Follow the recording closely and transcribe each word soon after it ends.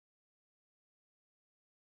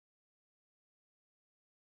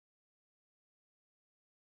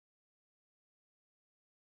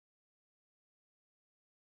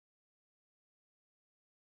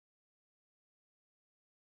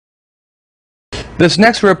This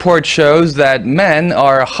next report shows that men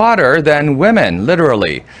are hotter than women,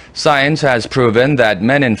 literally. Science has proven that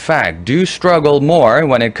men, in fact, do struggle more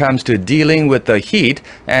when it comes to dealing with the heat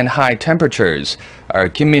and high temperatures. Our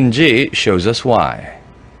Kim Min-ji shows us why.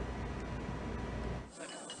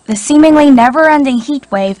 The seemingly never-ending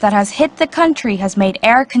heat wave that has hit the country has made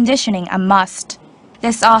air conditioning a must.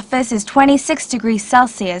 This office is 26 degrees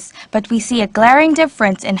Celsius, but we see a glaring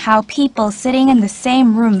difference in how people sitting in the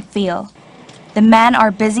same room feel. The men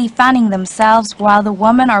are busy fanning themselves while the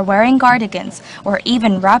women are wearing cardigans or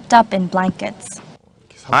even wrapped up in blankets.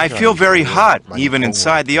 I feel very hot, even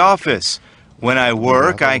inside the office. When I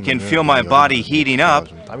work, I can feel my body heating up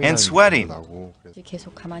and sweating.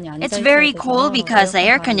 It's very cold because the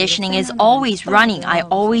air conditioning is always running. I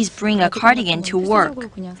always bring a cardigan to work.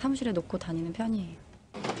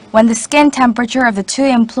 When the skin temperature of the two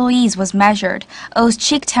employees was measured, Oh's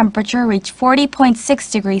cheek temperature reached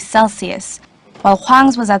 40.6 degrees Celsius, while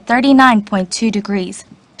Hwang's was at 39.2 degrees,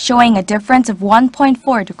 showing a difference of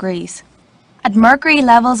 1.4 degrees. At mercury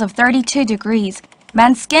levels of 32 degrees,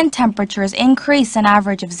 men's skin temperatures increase an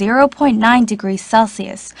average of 0.9 degrees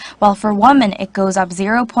Celsius, while for women it goes up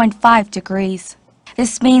 0.5 degrees.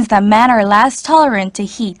 This means that men are less tolerant to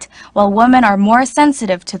heat, while women are more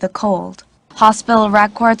sensitive to the cold. Hospital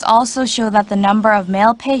records also show that the number of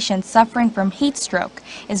male patients suffering from heat stroke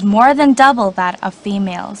is more than double that of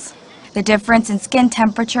females. The difference in skin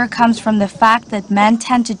temperature comes from the fact that men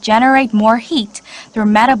tend to generate more heat through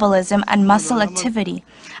metabolism and muscle activity,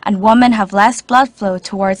 and women have less blood flow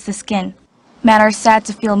towards the skin. Men are said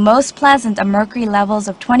to feel most pleasant at mercury levels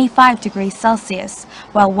of 25 degrees Celsius,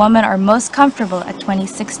 while women are most comfortable at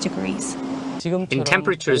 26 degrees. In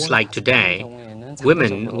temperatures like today,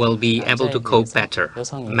 women will be able to cope better.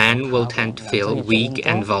 Men will tend to feel weak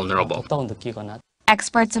and vulnerable.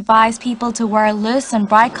 Experts advise people to wear loose and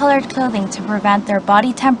bright-colored clothing to prevent their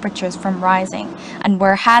body temperatures from rising, and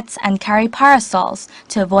wear hats and carry parasols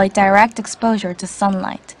to avoid direct exposure to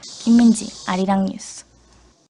sunlight. Kim Min-ji, Arirang News.